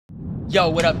Yo,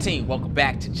 what up, team? Welcome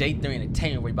back to J3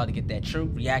 Entertainment. We're about to get that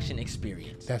true reaction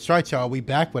experience. That's right, y'all. We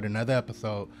back with another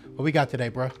episode. What we got today,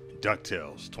 bro?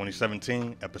 DuckTales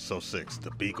 2017, Episode 6,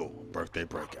 The Beagle Birthday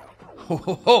Breakout. Ho,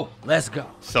 ho, ho. Let's go.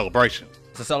 Celebration.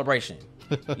 It's a celebration.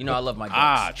 You know I love my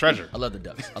ducks. Treasure. I love the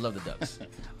ducks. I love the ducks.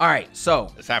 All right,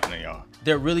 so It's happening, y'all.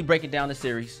 they're really breaking down the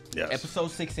series. Yes.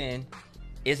 Episode 6 in.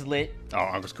 It's lit. Oh,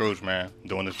 Uncle Scrooge, man.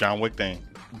 Doing this John Wick thing.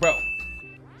 Bro,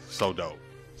 So dope.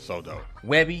 So dope.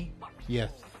 Webby,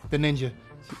 Yes, the ninja.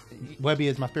 Webby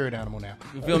is my spirit animal now.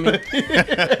 you feel me?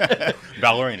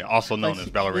 Ballerina, also known as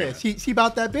Ballerina. Yeah, she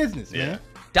about that business, Yeah. man.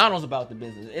 Donald's about the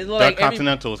business. It's Duck like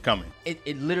Continental is coming.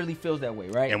 it literally feels that way,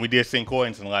 right? And we did sing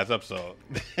coins in the last episode.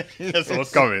 So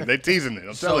it's coming. They teasing it.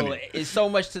 I'm telling So you. it's so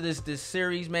much to this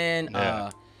series, man. Yeah.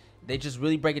 They just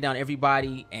really breaking down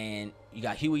everybody, and you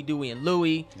got Huey, Dewey, and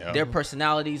Louie. Yeah. Their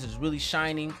personalities is really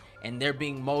shining, and they're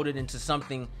being molded into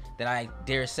something that I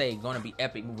dare say going to be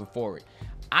epic moving forward.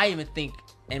 I even think,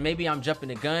 and maybe I'm jumping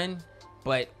the gun,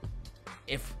 but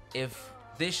if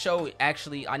this show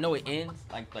actually, I know it ends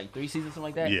like 3 seasons, something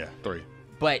like that. Yeah, 3.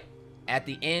 But at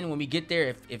the end, when we get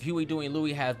there, if Huey, Dewey, and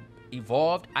Louie have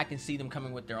evolved, I can see them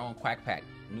coming with their own quack pack,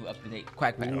 new up-to-date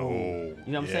quack pack. Oh, You know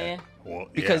what I'm yeah. saying? Well,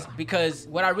 Because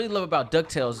what I really love about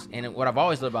DuckTales, and what I've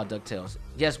always loved about DuckTales,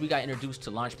 yes, we got introduced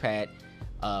to Launchpad,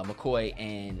 McCoy,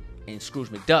 and Scrooge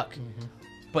McDuck,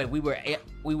 but we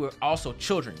were also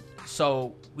children,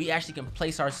 so we actually can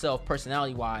place ourselves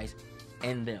personality-wise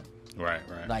in them. Right.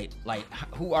 Like,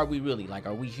 who are we really? Like,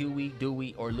 are we Huey,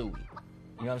 Dewey, or Louie?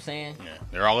 You know what I'm saying? Yeah,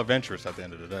 they're all adventurous at the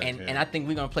end of the day. And I think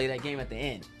we're gonna play that game at the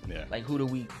end. Yeah. Like, who do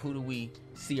we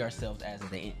see ourselves as at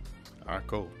the end? All right,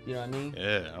 cool. You know what I mean?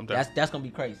 Yeah, I'm down. That's gonna be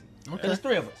crazy. Okay. There's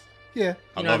 3 of us. Yeah. I You know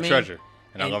what love I mean? treasure,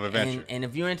 and I love adventure. And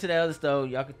if you're into the other stuff,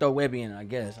 y'all can throw Webby in, I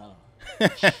guess. I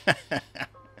don't know.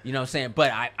 You know what I'm saying?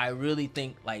 But I really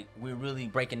think, like, we're really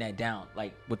breaking that down.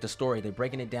 Like, with the story, they're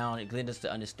breaking it down. It led us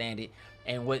to understand it.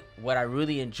 And what I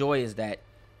really enjoy is that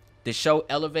the show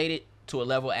elevated to a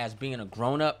level as being a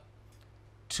grown-up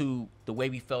to the way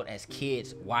we felt as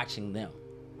kids watching them.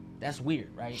 That's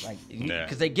weird, right? Like, Yeah.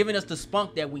 because they're giving us the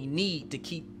spunk that we need to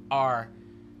keep our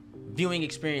viewing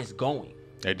experience going.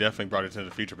 They definitely brought it to the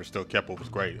future, but still kept what was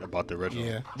great about the original.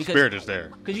 Yeah. Because- Spirit is there.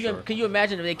 Cause for sure. can you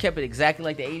imagine if they kept it exactly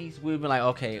like the 80s? We'd been like,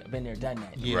 okay, been there, done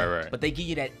that. Yeah. Right. But they give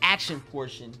you that action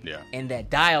portion, Yeah. and that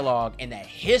dialogue and that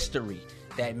history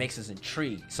that makes us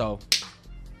intrigued. So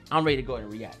I'm ready to go ahead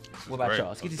and react. What about Great. y'all?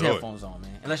 Let's get Let's these do it. headphones on,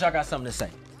 man. Unless y'all got something to say.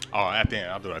 Oh, at the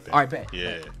end, I'll do it at the end. All right, bet.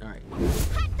 Yeah. Bet. All right.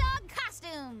 Hot dog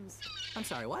costumes. I'm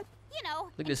sorry, what? You know.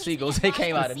 Look in at the case we seagulls. get They lost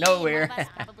came at out of sea, nowhere. one of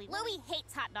us probably- Louie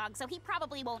hates hot dogs, so he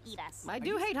probably won't eat us. I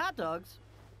do hate hot dogs.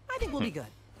 I think we'll be good.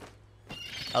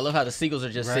 I love how the seagulls are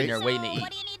just sitting there So, waiting to eat.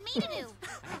 what do you need me to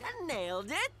do?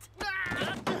 Nailed it.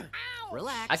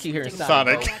 Relax. I keep hearing Take a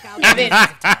Sonic. go back out And then-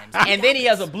 lots of times. And then he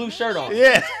has a blue shirt on.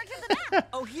 Yeah. Character of the map.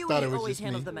 Oh, Huey Thought it was always just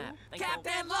handles me. the map.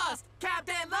 Captain lost.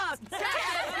 Captain lost. I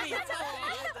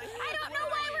don't know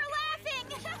why we're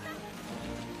laughing.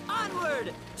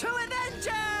 Onward to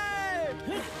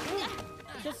adventure.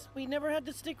 Guess we never had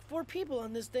to stick 4 people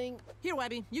on this thing. Here,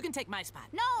 Webby, you can take my spot.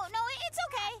 No, it's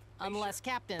okay. Unless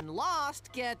Captain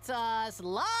Lost gets us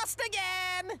lost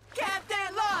again.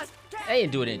 Captain Lost. They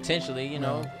didn't do it intentionally, you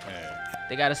know. Yeah.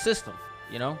 They got a system,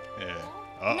 you know. Yeah.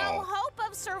 No Uh-oh. hope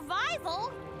of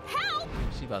survival. Help!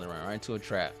 She about to run right into a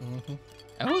trap.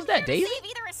 And who's that, Daisy? Save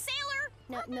either a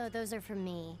sailor. No, those are from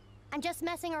me. I'm just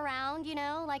messing around, you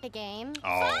know, like a game.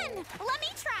 Oh. Fun. Let me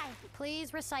try.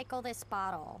 Please recycle this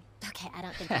bottle. Okay, I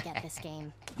don't think you get this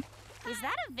game. Is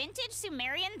that a vintage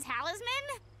Sumerian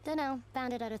talisman? Dunno,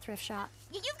 found it at a thrift shop.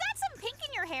 You've got some pink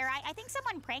in your hair. I think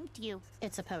someone pranked you.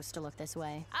 It's supposed to look this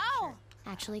way. Oh.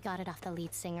 Actually got it off the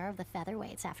lead singer of the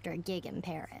Featherweights after a gig in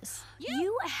Paris. You-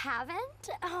 You haven't?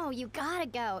 Oh, you gotta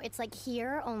go. It's like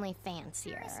here, only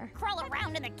fancier. Crawl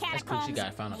around in the That's catacombs. cool. She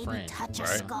got found a Maybe friend. touch a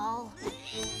Right. skull.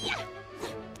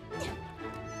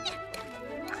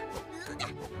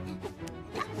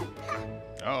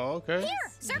 Oh, okay.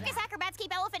 Here, circus acrobats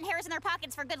keep elephant hairs in their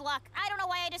pockets for good luck. I don't know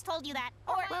why I just told you that.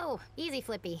 Or Whoa, easy,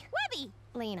 Flippy. Webby,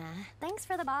 Lena, thanks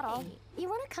for the bottle. You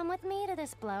wanna come with me to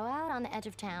this blowout on the edge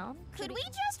of town? could we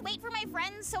just wait for my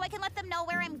friends so I can let them know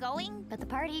where I'm going? But the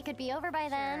party could be over by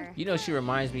then. You know, she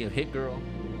reminds me of Hit Girl.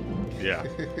 Yeah.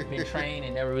 Been trained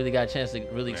and never really got a chance to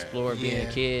really explore being a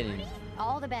Yeah. kid. And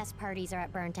All the best parties are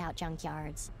at burnt out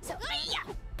junkyards. So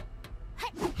Yeah.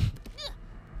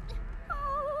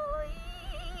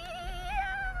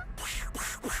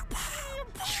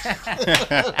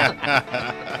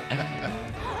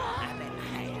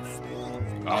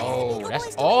 oh,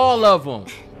 that's all of them.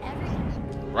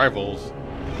 Rivals.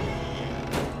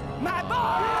 My boy!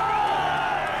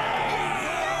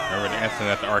 Remember the incident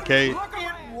at the arcade?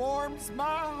 It warms my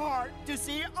heart to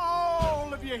see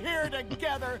all of you here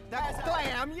together as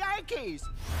Glam Yankees,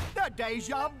 the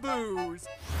Deja Vus,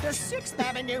 the 6th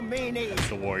Avenue Meanies,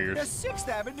 The Warriors. the 6th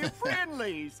Avenue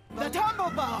Friendlies, the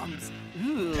Tumblebums,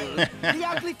 the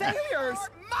Ugly Failures.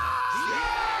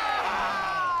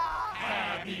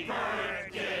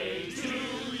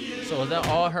 So is that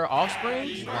all her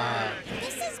offspring? Wow.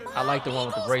 This is Ma I like the one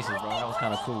with the Beagle's braces, bro. That was home.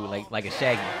 kind of cool, like a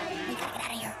Shaggy. We gotta get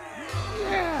out of here.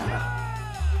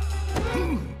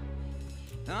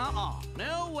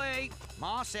 No way.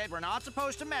 Ma said we're not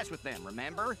supposed to mess with them,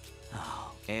 remember?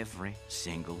 Oh, every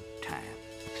single time.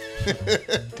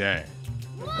 Dang.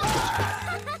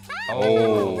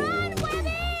 Oh. Run,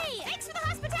 Webby! Thanks for the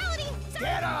hospitality.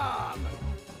 Get 'em!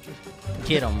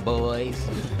 Get 'em, boys.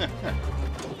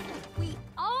 We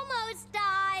almost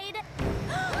died.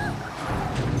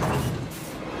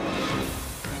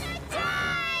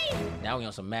 Now we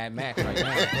on some Mad Max right now.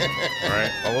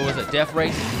 Right. Oh, what was it? Death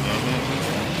Race?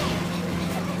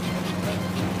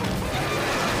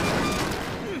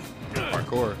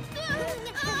 Parkour.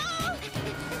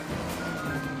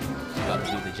 She's about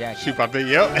to do the jack. She about to,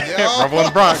 yep. Rumble in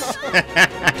the Bronx.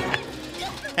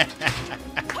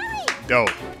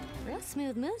 Dope. Real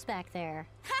smooth moves back there.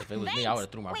 If it was me, I would have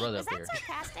threw my brother was up there.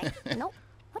 that sarcastic? Nope.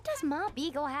 What does Ma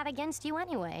Beagle have against you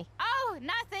anyway? Oh,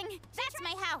 nothing. That's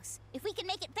my house. If we can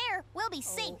make it there, we'll be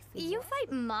safe. You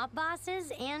fight mob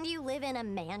bosses and you live in a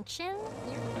mansion?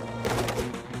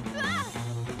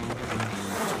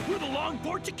 Move along,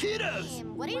 Portuquitas!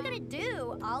 What are you gonna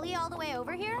do? Ollie all the way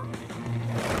over here?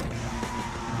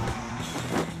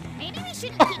 Maybe we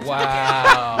shouldn't keep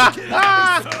Wow.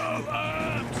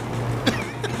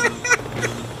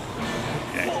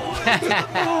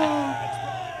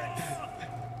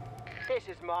 This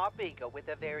is Ma Beagle with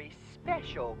a very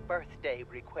special birthday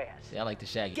request. See, I like the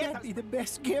Shaggy. That'd be the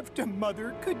best gift a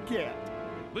mother could get.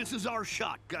 This is our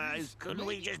shot, guys. Couldn't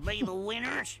we just be the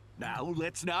winners? Now,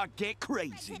 let's not get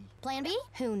crazy. Plan B?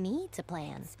 Who needs a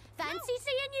plan? Fancy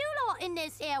seeing you lot in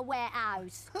this here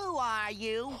warehouse. Who are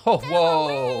you? Oh,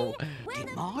 whoa.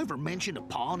 Did Ma ever mention a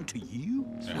pond to you?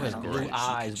 She has blue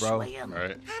eyes, bro.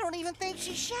 Right. I don't even think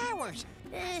she showers.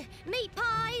 Meat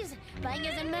pies,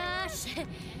 bangers and mash.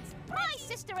 My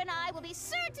sister and I will be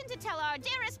certain to tell our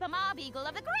dearest Mama Beagle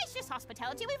of the gracious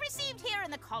hospitality we've received here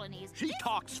in the colonies. She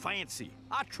talks fancy.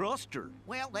 I trust her.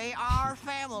 Well, they are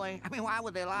family. I mean, why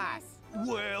would they lie?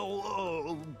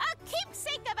 Well, A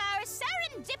keepsake of our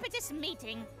serendipitous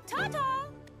meeting. Ta-ta!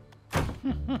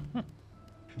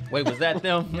 Wait, was that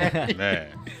them? Man.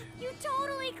 You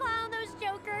totally clown those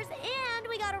jokers, and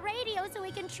we got a radio so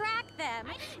we can track them.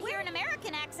 I didn't hear an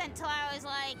American accent till I was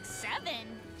like 7.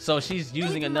 So she's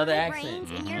using another accent.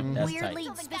 Brains and you're That's weirdly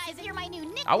Tell the guys that you're my new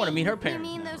nickname. I want to meet her You parents.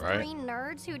 mean those Right. 3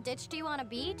 nerds who ditched you on a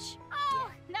beach? Oh,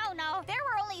 no. There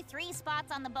were only 3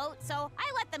 spots on the boat, so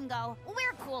I let them go.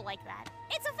 We're cool like that.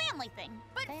 It's a family thing.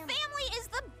 But family is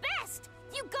the best.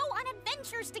 You go on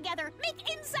adventures together, make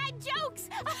inside jokes.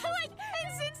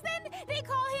 And since then, they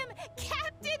call him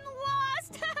Captain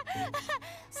Lost.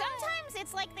 Sometimes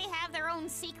it's like they have their own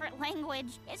secret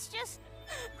language. It's just...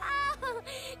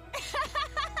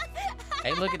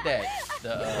 Hey, look at that.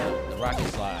 The rocket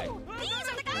slide. These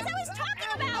are the guys I was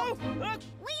talking about.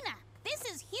 Lena, this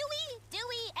is Huey,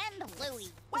 Dewey, and Louie.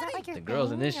 Is that like your The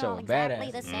girls in thing? this You're show all are exactly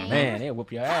badass. the same? Man, they'll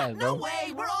whoop your ass, No bro.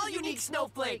 way! We're all unique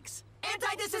snowflakes!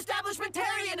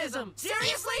 Anti-disestablishmentarianism!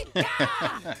 Seriously?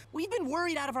 Yeah! We've been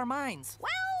worried out of our minds. Well,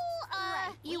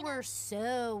 You were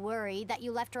so worried that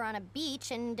you left her on a beach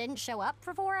and didn't show up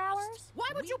for 4 hours? Why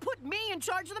would you put me in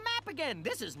charge of the map again?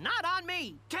 This is not on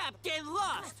me! Captain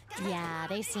Lost! Yeah,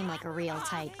 they seem like a real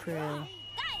tight crew.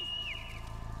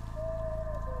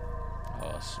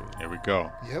 Oh, sweet. Here we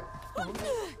go. Yep.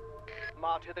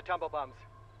 Ma to the Tumblebums.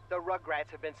 The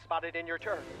Rugrats have been spotted in your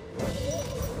turf.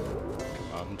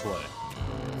 Out and play.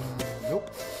 Nope.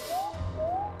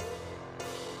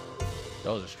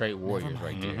 Those are straight warriors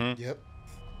right there. Yep.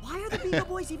 Why are the Beagle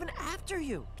Boys even after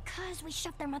you? Because we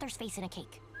shoved their mother's face in a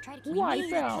cake. Try to keep Wipe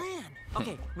Need a out. plan.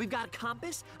 Okay, we've got a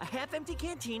compass, a half-empty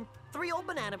canteen, 3 old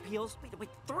banana peels. Wait,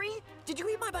 3? Did you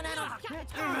eat my banana? Hey,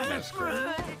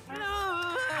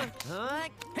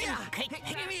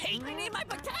 I need my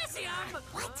potassium!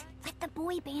 What? Let the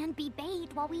boy band be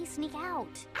bait while we sneak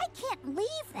out. I can't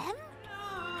leave them.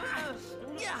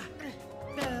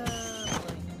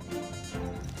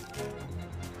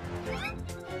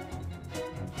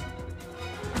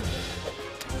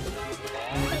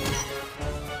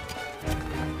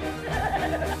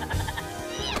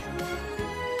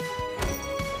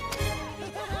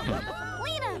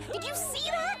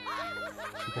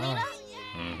 Keep going. Lena?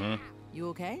 Mm-hmm. You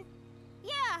okay?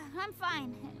 Yeah, Yeah, I'm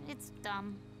fine. It's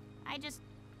dumb. I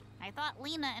thought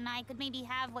Lena and I could maybe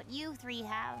have what you three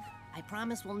have. I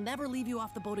promise we'll never leave you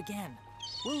off the boat again.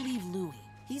 We'll leave Louie.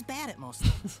 He's bad at most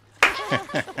things.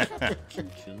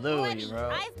 Louie, Webby, bro.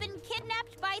 I've been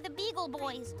kidnapped by the Beagle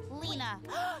Boys. Lena.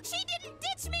 She didn't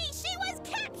ditch me! She was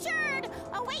captured!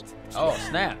 Oh, wait. Oh,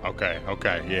 snap. Okay,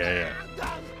 yeah.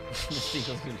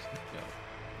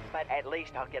 But at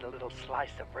least I'll get a little slice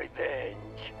of revenge.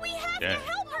 We have to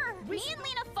help her! Me and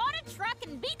Lena fought a truck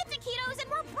and beat the taquitos and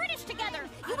we're British together.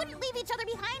 You wouldn't leave each other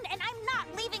behind and I'm not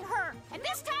leaving her. And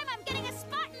this time I'm getting a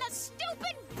spot in a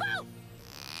stupid boat!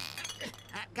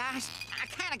 Guys, I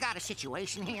kind of got a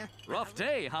situation here. Rough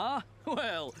day, huh?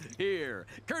 Well, here,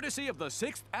 courtesy of the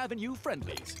 6th Avenue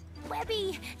Friendlies.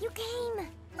 Webby, you came.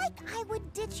 Like I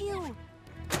would ditch you.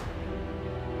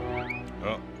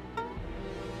 Oh.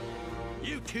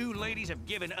 You two ladies have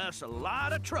given us a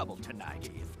lot of trouble tonight.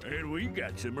 And we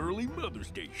got some early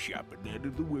Mother's Day shopping out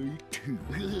of the way, too.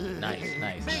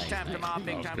 Nice. Big time to Ma,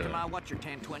 big time to Ma. What's your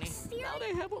 1020? Now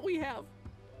they have what we have.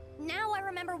 Now I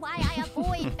remember why I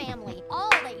avoid family. All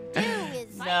they do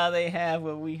is... Now they have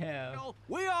what we have.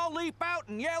 We all leap out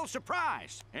and yell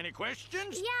surprise. Any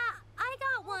questions? Yeah, I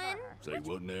got one. Say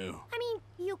what now? I mean,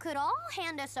 you could all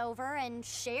hand us over and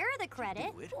share the credit.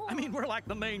 I mean, we're like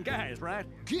the main guys, right?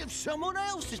 Give someone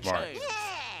else a Smart. chance.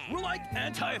 Yeah. We're like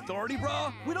anti-authority,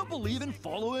 bro. We don't believe in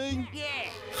following.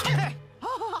 Yeah.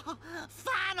 Oh,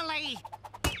 finally.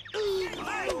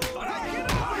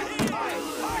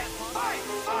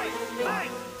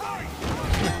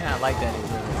 I like that.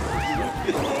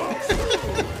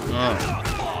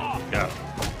 Yeah.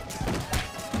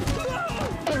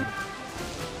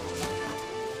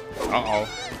 Uh-oh.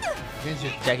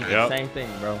 Jackie did the same thing,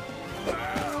 bro.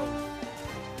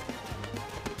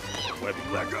 Webby,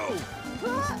 let go.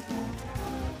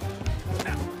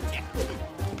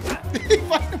 He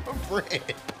fighting for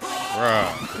bread.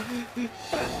 Bruh.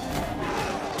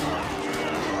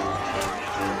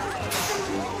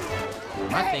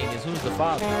 My thing is, who's the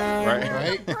father?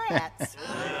 Right? Brats.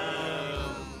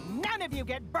 None of you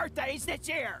get birthdays this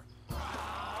year.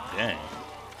 Dang.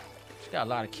 She got a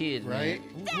lot of kids, Right?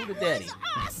 man. Who the daddy?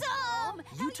 Awesome!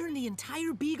 You turned the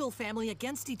entire Beagle family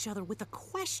against each other with a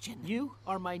question. You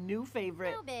are my new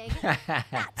favorite. So big.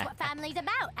 That's what family's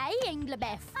about, eh,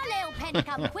 Inglebeth? A little pen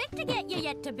come quick to get you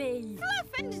yet to be. Fluff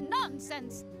and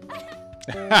nonsense.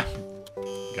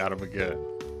 Got him again.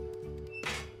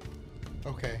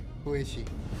 Okay, who is she?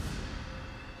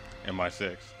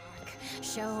 MI6.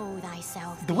 Show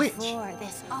thyself The witch. before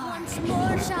this once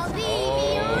more shall be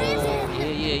Oh,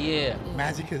 risen. yeah.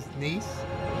 Magica's niece?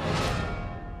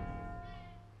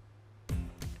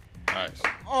 Nice.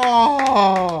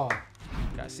 Oh!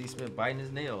 Got C-Smith biting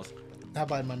his nails. Not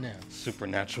biting my nails.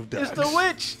 Supernatural It's ducks. the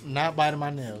witch. Not biting my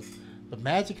nails. But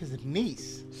Magica's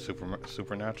niece.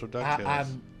 Supernatural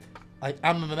DuckTales.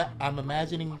 I'm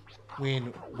imagining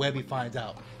when Webby finds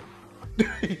out.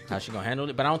 How she gonna handle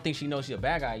it? But I don't think she knows she's a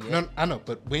bad guy yet. No, I know,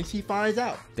 but when she finds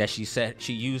out, That she said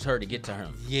she used her to get to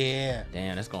him. yeah,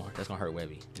 Damn, that's gonna hurt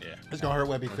Webby. Yeah. it's gonna hurt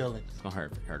Webby's feelings. It's gonna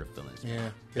hurt her feelings. Yeah,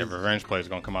 That revenge play is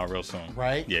gonna come out real soon.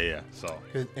 Right? Yeah. So.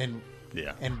 And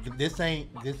Yeah. and this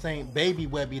ain't baby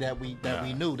Webby that we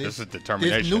knew. This is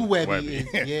determination. This new Webby, Webby.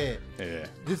 is Yeah.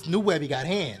 This new Webby got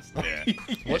hands.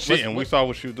 Yeah. We saw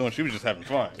what she was doing. She was just having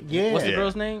fun. Yeah. What's the Yeah.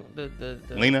 girl's name? The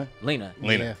Lena. Lena.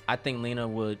 Yeah. I think Lena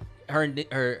would. Her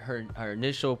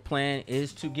initial plan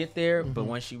is to get there, but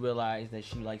once she realized that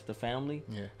she likes the family,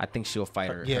 Yeah. I think she'll fight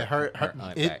her. Yeah, her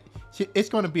aunt it, back. it's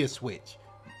gonna be a switch.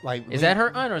 Like, Is that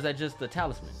her aunt or is that just the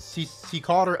talisman? She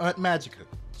called her Aunt Magica.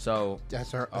 So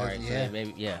That's her. all right, so yeah. then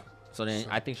maybe So then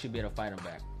I think she'll be able to fight him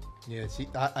back. Yeah,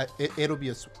 it'll be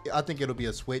I think it'll be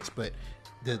a switch, but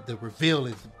the reveal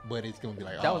is what it's gonna be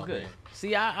like. That was good. Man.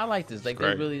 See, I like this. Like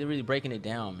they're great. really breaking it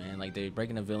down, man. Like they're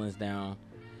breaking the villains down.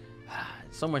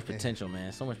 So much potential,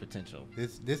 man. So much potential.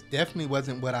 This definitely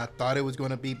wasn't what I thought it was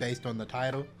gonna be based on the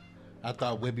title. I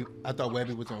thought Webby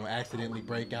was gonna accidentally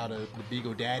break out of the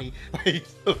Beagle Daddy. I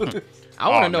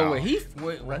want to know no.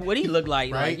 what he looked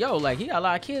like. Right? Like, yo, like he got a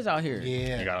lot of kids out here.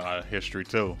 Yeah. You got a lot of history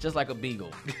too. Just like a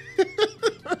beagle.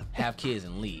 Have kids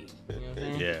and leave. You know what I'm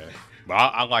saying? Yeah. But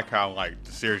I like how like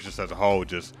the series just as a whole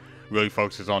just really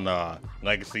focuses on the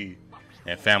legacy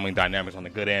and family dynamics on the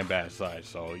good and bad side.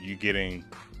 So you getting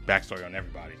backstory on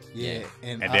everybody. Yeah.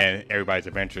 And then everybody's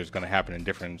adventure is going to happen in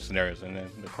different scenarios, and then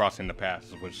the crossing the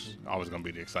paths, which is always going to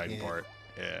be the exciting part.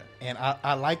 Yeah. And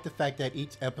I like the fact that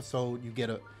each episode you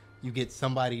get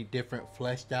somebody different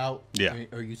fleshed out. Yeah.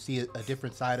 Or you see a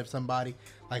different side of somebody.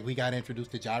 Like we got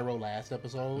introduced to Gyro last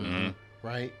episode,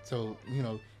 right? So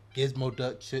Gizmo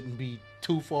Duck shouldn't be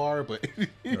too far, but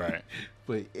Right.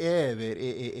 But yeah,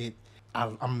 man,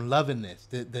 I'm loving this.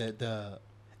 The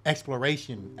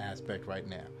exploration aspect right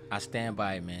now. I stand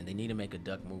by it, man. They need to make a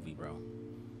duck movie, bro.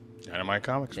 Dynamite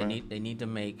Comics, man. They need to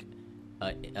make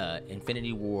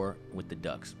Infinity War with the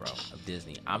ducks, bro, of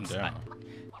Disney. I'm down.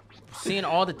 seeing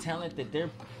all the talent that they're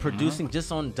producing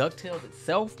just on DuckTales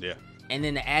itself. Yeah. And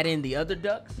then to add in the other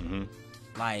ducks,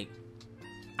 like,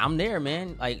 I'm there,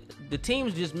 man. Like, the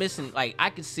team's just missing. Like, I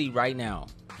can see right now,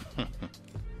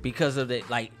 because of the,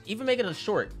 like, even making it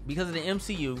short, because of the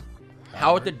MCU,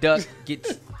 Howard the Duck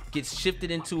gets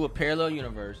shifted into a parallel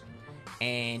universe,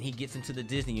 and he gets into the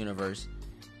Disney universe,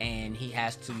 and he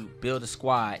has to build a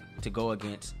squad to go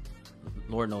against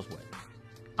Lord knows what.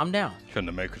 I'm down. From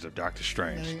the makers of Doctor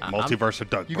Strange, Multiverse of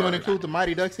Duck. You going to include the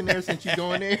Mighty Ducks in there since you're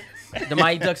going there? The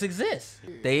Mighty Ducks exist.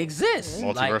 They exist.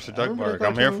 Multiverse of Duckburg.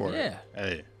 I'm here for it. Yeah.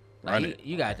 Hey, like, run it.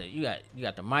 You got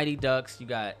the Mighty Ducks. You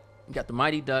got the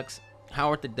Mighty Ducks.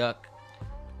 Howard the Duck.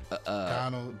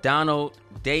 Donald,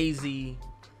 Daisy.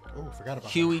 Oh, forgot about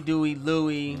Huey, Dewey,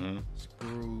 Louie,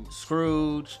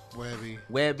 Scrooge,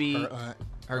 Webby,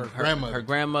 her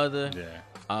grandmother,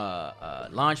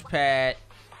 Launchpad,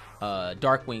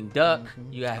 Darkwing Duck.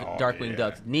 You have Darkwing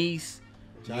Duck's niece.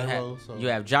 Gyro. You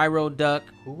have Gyro Duck.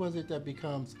 Who was it that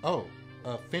becomes?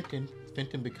 Fenton.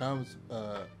 Fenton becomes.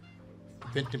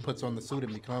 Fenton puts on the suit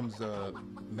and becomes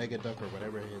Mega Duck or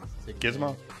whatever his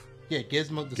Gizmo. Yeah,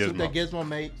 Gizmo. The suit that Gizmo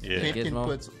makes. Yeah.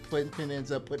 Fenton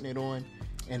ends up putting it on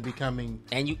and becoming.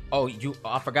 And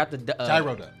I forgot the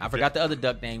Gyro Duck. I forgot the other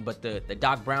duck name, but the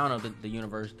Doc Brown of the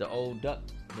universe, the old duck,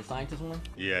 the scientist one.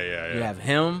 Yeah. You have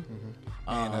him.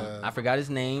 And, I forgot his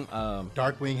name.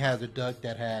 Darkwing has a duck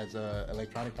that has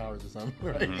electronic powers or something,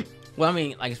 right? Well, I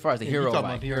mean, like, as far as the hero,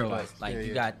 about hero ducks. like, Yeah, you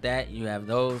yeah. got that. You have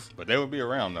those. But they would be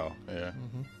around though. Yeah.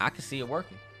 I can see it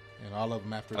working. And all of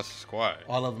them after. That's a squad.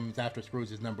 All of them is after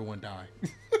Scrooge's #1 dying.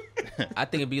 I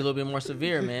think it'd be a little bit more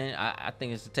severe, man. I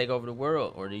think it's to take over the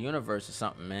world or the universe or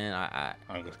something, man.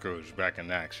 Uncle Scrooge back in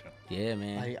action. Yeah,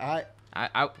 man.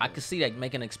 I could see that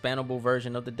making an expandable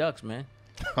version of the Ducks, man.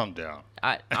 I'm down.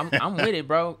 I'm with it,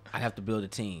 bro. I have to build a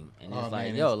team, and it's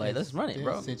man, let's run it,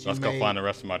 bro. Let's go find the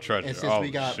rest of my treasure. And since we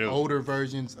got older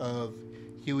versions of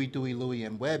Huey, Dewey, Louie,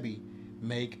 and Webby,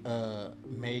 make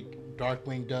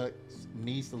Darkwing Duck's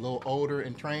niece a little older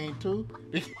and trained too.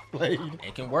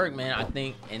 It can work, man. I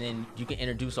think, and then you can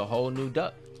introduce a whole new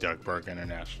duck. Duckburg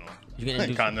International. You can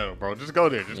introduce Continental, bro. Just go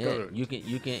there. Go there. You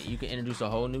can introduce a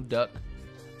whole new duck,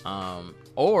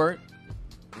 or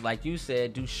like you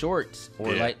said, do shorts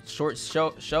or like short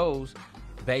shows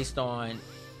based on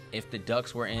if the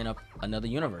ducks were in another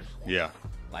universe. Yeah.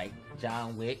 Like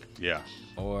John Wick. Yeah.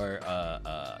 Or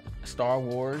Star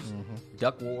Wars,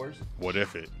 Duck Wars. What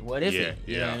if it? What if it?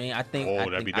 You know what I mean? I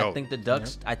think the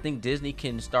ducks. I think Disney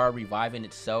can start reviving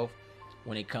itself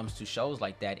when it comes to shows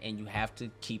like that, and you have to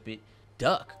keep it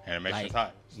duck. Animation's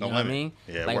high. You know what I mean?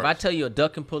 Yeah, like if I tell you a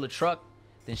duck can pull a truck,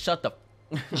 then shut the.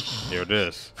 Here it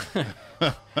is. You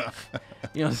know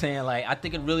what I'm saying? Like, I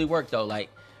think it really worked though. Like,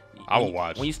 I will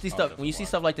watch. When you see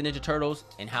stuff like the Ninja Turtles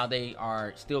and how they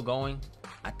are still going,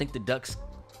 I think the ducks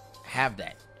have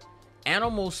that.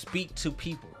 Animals speak to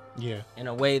people. Yeah. In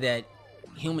a way that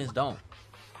humans don't.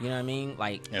 You know what I mean?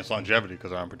 Like, and it's longevity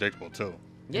because they're unpredictable too.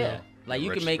 Yeah. Like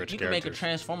you can make a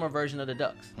Transformer version of the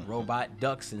ducks, robot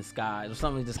ducks in skies or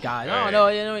something in the sky. No, you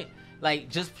know what I mean? Like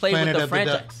just play Planet with the of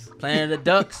franchise. the Planet of the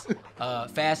Ducks,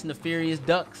 Fast and the Furious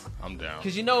Ducks. I'm down.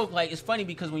 Because you know, like it's funny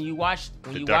because when you watch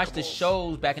the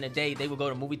shows back in the day, they would go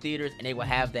to movie theaters and they would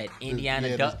have that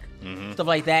Indiana duck stuff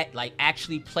like that. Like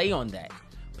actually play on that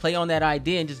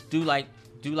idea and just do like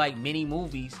mini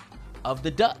movies of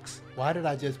the ducks. Why did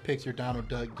I just picture Donald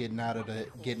Duck getting out of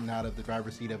the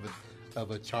driver's seat of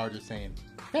a Charger saying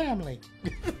family?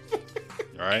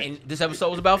 All right. And this episode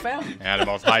was about family. And the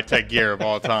most high-tech gear of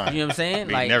all time. You know what I'm saying?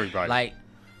 Beating everybody. Like,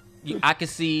 I could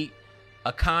see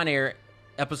a Con Air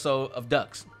episode of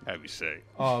Ducks. That'd be sick.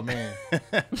 Oh, man.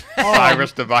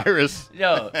 Cyrus the Virus.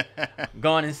 Yo,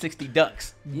 Gone in 60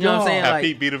 Ducks. You know what I'm saying? Have like,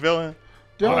 Pete be the villain?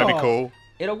 Dog. Oh, that'd be cool.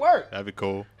 It'll work. That'd be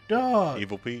cool. Dog.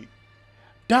 Evil Pete.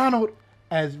 Donald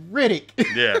as Riddick.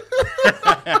 Yeah.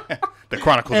 The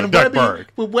Chronicles of Duckburg.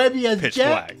 With Webby as Pitch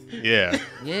Jack. Black. Yeah.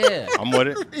 Yeah. I'm with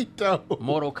it.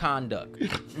 Mortal Conduct.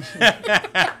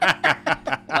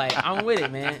 Like, I'm with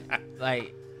it, man.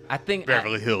 Like, I think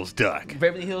Beverly Hills Duck.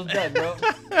 Beverly Hills Duck, bro.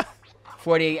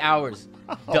 48 hours.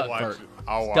 Duckburg.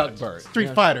 Duckburg.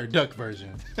 Street Fighter Duck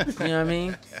version. You know what I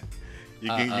mean? You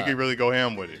can really go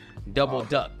ham with it. Double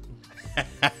Duck.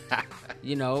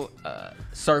 You know,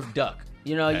 Surf Duck.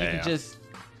 You know, you can just.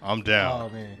 I'm down. Oh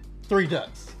man. 3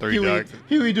 ducks. 3 ducks.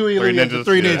 Huey, Dewey, 3 Louie, ninjas.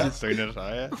 3 Yeah, ninjas. 3 ninjas.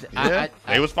 Oh, yeah.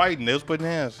 They was fighting. They was putting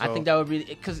hands. So. I think that would really,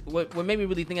 because what made me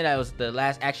really think of that was the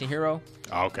Last Action Hero.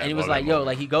 Oh, okay. And it was like, yo,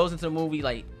 like he goes into the movie,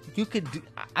 like you could do.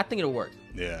 I think it'll work.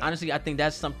 Yeah. Honestly, I think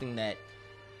that's something that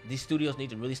these studios need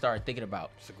to really start thinking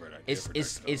about. It's a great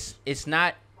idea. It's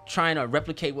not trying to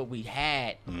replicate what we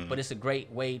had, but it's a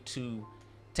great way to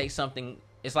take something.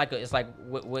 It's like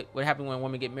what happened when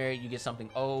women get married. You get something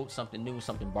old, something new,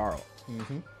 something borrowed.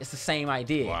 It's the same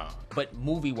idea. Wow. But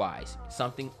movie wise,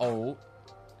 something old,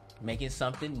 making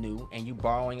something new, and you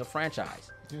borrowing a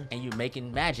franchise, and you're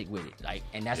making magic with it. Like,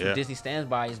 and that's what Disney stands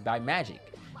by, is by magic.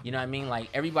 You know what I mean? Like,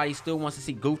 everybody still wants to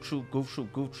see Goof Troop.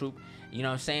 You know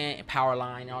what I'm saying? And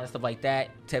Powerline and all that stuff like that.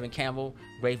 Tevin Campbell,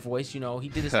 great voice. You know, he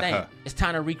did his thing. It's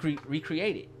time to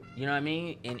recreate it. You know what I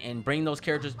mean? And bring those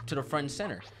characters to the front and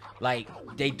center. Like,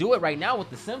 they do it right now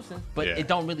with The Simpsons, but it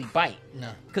don't really bite. No.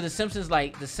 Because The Simpsons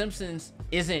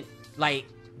isn't like,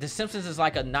 The Simpsons is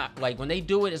like like when they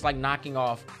do it, it's like knocking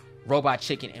off Robot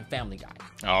Chicken and Family Guy.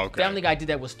 Oh, okay. Family Guy did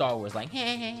that with Star Wars, like.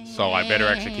 So like better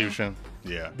execution.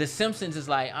 Yeah. The Simpsons is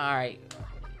like, all right,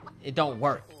 it don't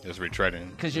work. It's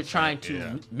retreading. Because you're trying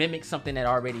to mimic something that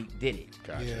already did it.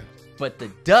 Gotcha. Yeah. But the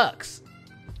Ducks,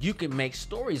 you can make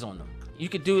stories on them. You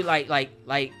could do like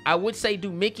I would say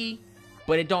do Mickey,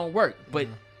 but it don't work. But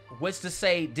what's to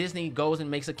say Disney goes and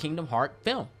makes a Kingdom Hearts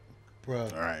film? Bro.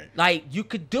 All right. Like, you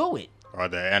could do it. Or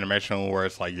the animation where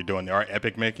it's like you're doing the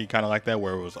Epic Mickey, kind of like that,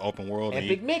 where it was open world.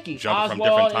 Epic Mickey, jumping from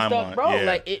Oswald different timelines. Bro,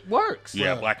 like, it works.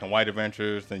 Yeah, black and white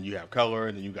adventures. Then you have color.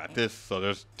 And then you got this. So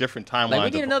there's different timelines.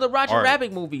 Like, we need another Roger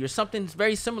Rabbit movie or something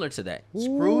very similar to that.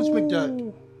 Scrooge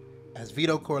McDuck as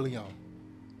Vito Corleone.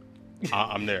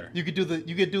 I'm there. You could do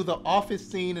the office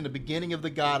scene in the beginning of The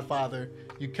Godfather.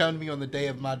 You come to me on the day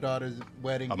of my daughter's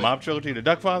wedding. A mob trilogy, The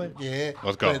Duck Father? Yeah.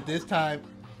 Let's go. But this time,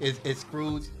 it's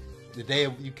Scrooge. The day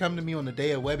of, you come to me on the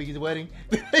day of Webby's wedding.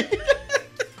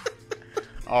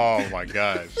 Oh my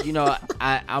gosh. You know,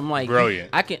 I'm like,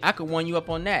 brilliant. I could one you up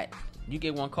on that. You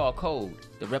get one called Cold,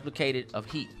 the replicated of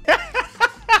Heat.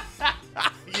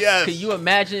 Yes. Can you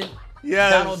imagine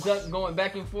Donald Duck going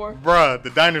back and forth? Bruh,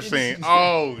 the diner scene.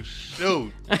 Oh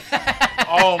shoot.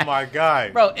 Oh my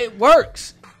god. Bro, it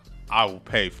works. I will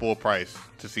pay full price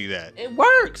to see that. It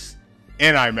works.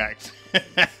 In IMAX.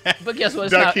 But guess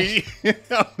what? It's Ducky.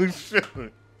 Oh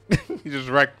shoot. He just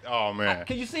wrecked. Oh man.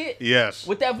 Can you see it? Yes.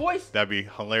 With that voice? That'd be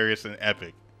hilarious and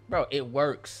epic. Bro, it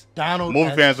works.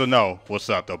 Movie fans will know what's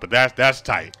up though, but that's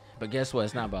tight. But guess what?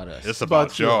 It's not about us. It's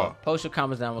about y'all. Post your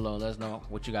comments down below and let us know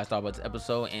what you guys thought about this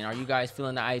episode. And are you guys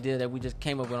feeling the idea that we just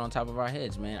came up with on top of our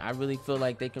heads, man? I really feel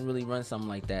like they can really run something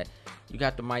like that. You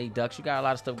got the Mighty Ducks. You got a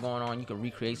lot of stuff going on. You can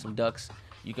recreate some ducks.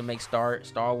 You can make Star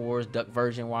Wars duck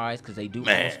version wise, because they do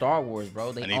own Star Wars,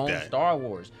 bro. They own Star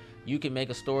Wars. You can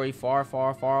make a story far,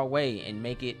 far, far away and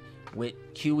make it with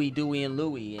Huey, Dewey, and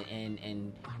Louie,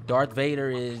 and Darth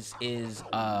Vader is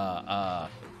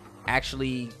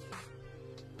actually,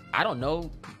 I don't know,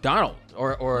 Donald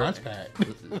or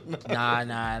Launchpad. Nah,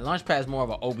 Launchpad is more of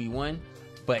an Obi-Wan,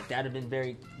 but that'd have been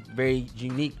very, very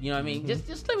unique. You know what I mean?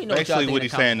 Just let me know. Basically, what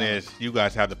he's saying is, you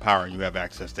guys have the power and you have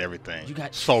access to everything.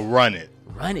 So run it.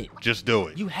 Run it. Just do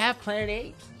it. You have Planet of the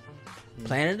Apes,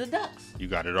 Planet of the Ducks. You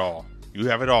got it all. You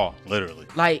have it all, literally.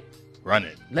 Like, run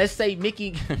it. Let's say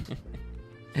Mickey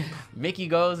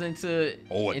goes into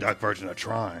a duck version of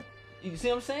Tron. You see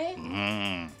what I'm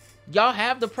saying? Y'all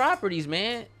have the properties,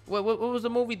 man. What was the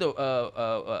movie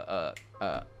though?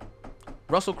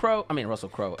 Russell Crowe.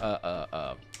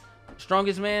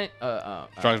 Strongest Man.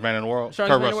 Strongest Man in the World.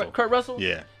 Kurt Russell.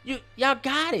 Yeah. Y'all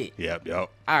got it. Yep. All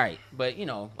right, but you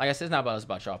know, like I said, it's not about us,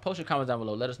 about y'all. Post your comments down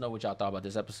below. Let us know what y'all thought about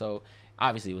this episode.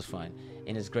 Obviously, it was fun,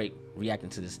 and it's great reacting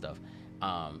to this stuff.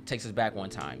 Takes us back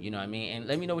one time, you know what I mean? And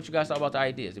let me know what you guys thought about the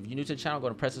ideas. If you're new to the channel, go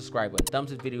to press the subscribe button,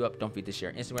 thumbs this video up, don't forget to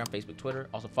share Instagram, Facebook, Twitter.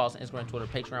 Also follow us on Instagram, Twitter,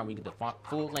 Patreon, where you get the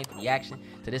full-length reaction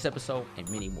to this episode and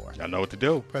many more. Y'all know what to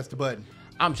do. Press the button.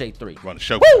 I'm J3. Run the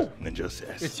show. Ninja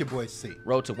says. It's your boy C.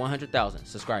 Road to 100,000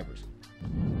 subscribers.